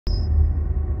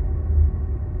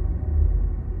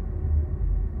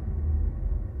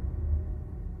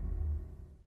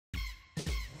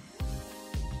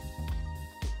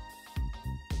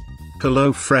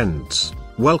Hello friends,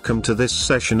 welcome to this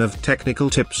session of technical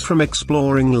tips from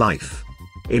Exploring Life.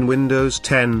 In Windows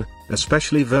 10,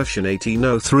 especially version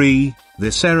 18.03,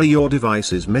 this error your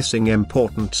device is missing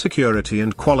important security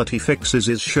and quality fixes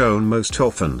is shown most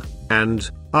often, and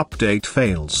update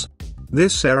fails.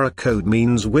 This error code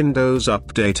means Windows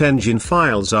Update Engine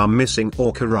files are missing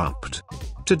or corrupt.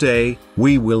 Today,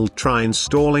 we will try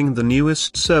installing the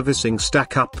newest Servicing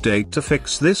Stack update to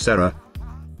fix this error.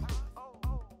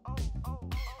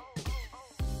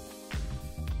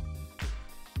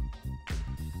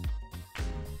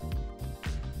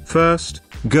 First,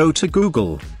 go to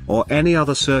Google, or any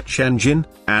other search engine,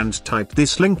 and type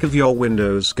this link of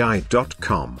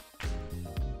yourwindowsguide.com.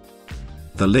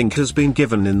 The link has been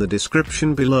given in the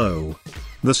description below.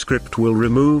 The script will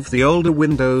remove the older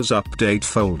Windows Update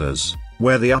folders,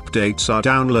 where the updates are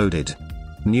downloaded.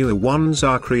 Newer ones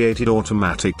are created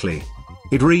automatically.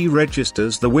 It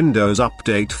re-registers the Windows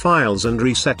Update files and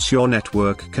resets your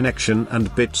network connection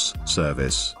and bits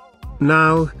service.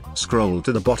 Now, scroll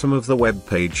to the bottom of the web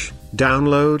page,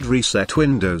 download Reset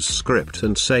Windows script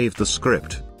and save the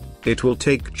script. It will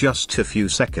take just a few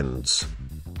seconds.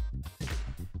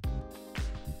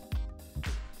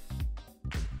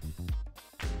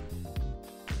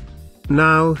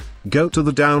 Now, go to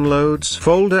the Downloads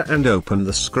folder and open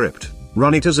the script,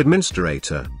 run it as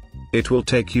administrator. It will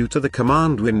take you to the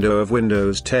command window of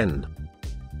Windows 10.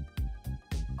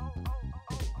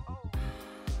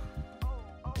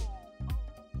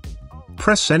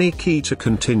 Press any key to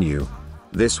continue.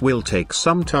 This will take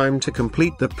some time to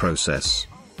complete the process.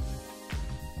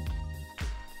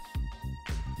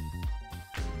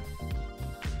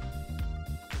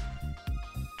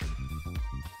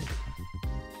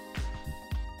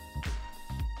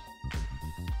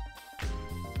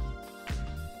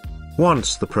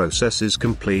 Once the process is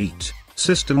complete,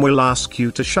 system will ask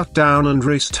you to shut down and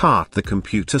restart the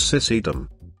computer system.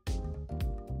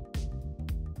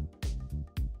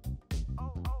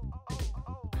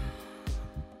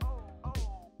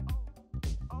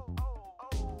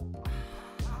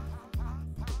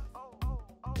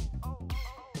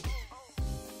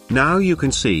 Now you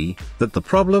can see that the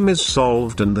problem is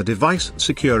solved and the device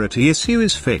security issue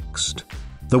is fixed.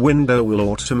 The window will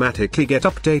automatically get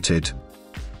updated.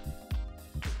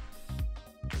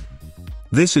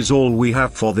 This is all we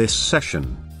have for this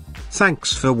session.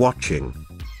 Thanks for watching.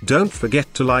 Don't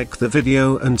forget to like the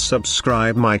video and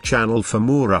subscribe my channel for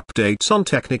more updates on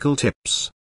technical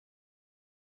tips.